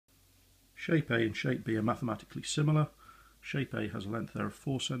Shape A and shape B are mathematically similar. Shape A has a length there of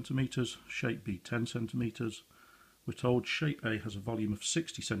 4 centimetres, shape B 10 centimetres. We're told shape A has a volume of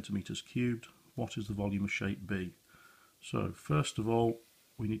 60 centimetres cubed. What is the volume of shape B? So first of all,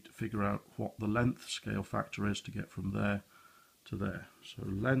 we need to figure out what the length scale factor is to get from there to there. So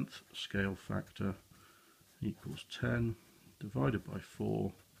length scale factor equals 10 divided by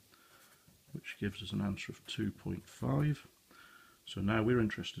 4, which gives us an answer of 2.5. So now we're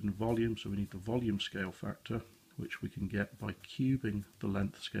interested in volume, so we need the volume scale factor, which we can get by cubing the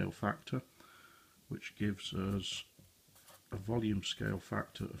length scale factor, which gives us a volume scale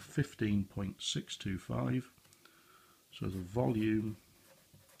factor of 15.625. So the volume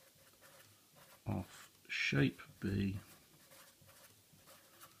of shape B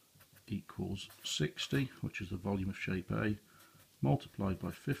equals 60, which is the volume of shape A, multiplied by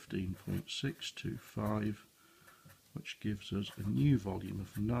 15.625, which gives us a new volume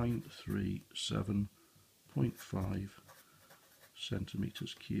of 937.5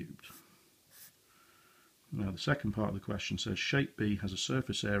 centimetres cubed. Now the second part of the question says shape B has a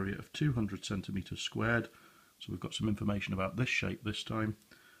surface area of 200 centimetres squared, so we've got some information about this shape this time.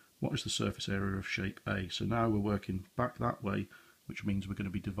 What is the surface area of shape A? So now we're working back that way, which means we're going to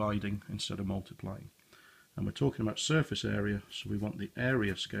be dividing instead of multiplying. And we're talking about surface area, so we want the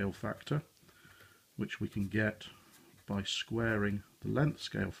area scale factor, which we can get by squaring the length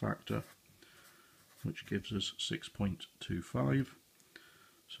scale factor, which gives us 6.25.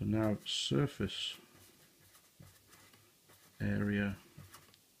 So now surface area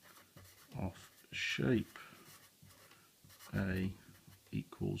of shape A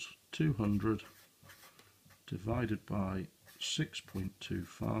equals 200 divided by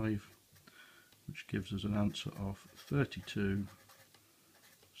 6.25, which gives us an answer of 32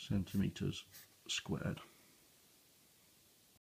 centimetres squared.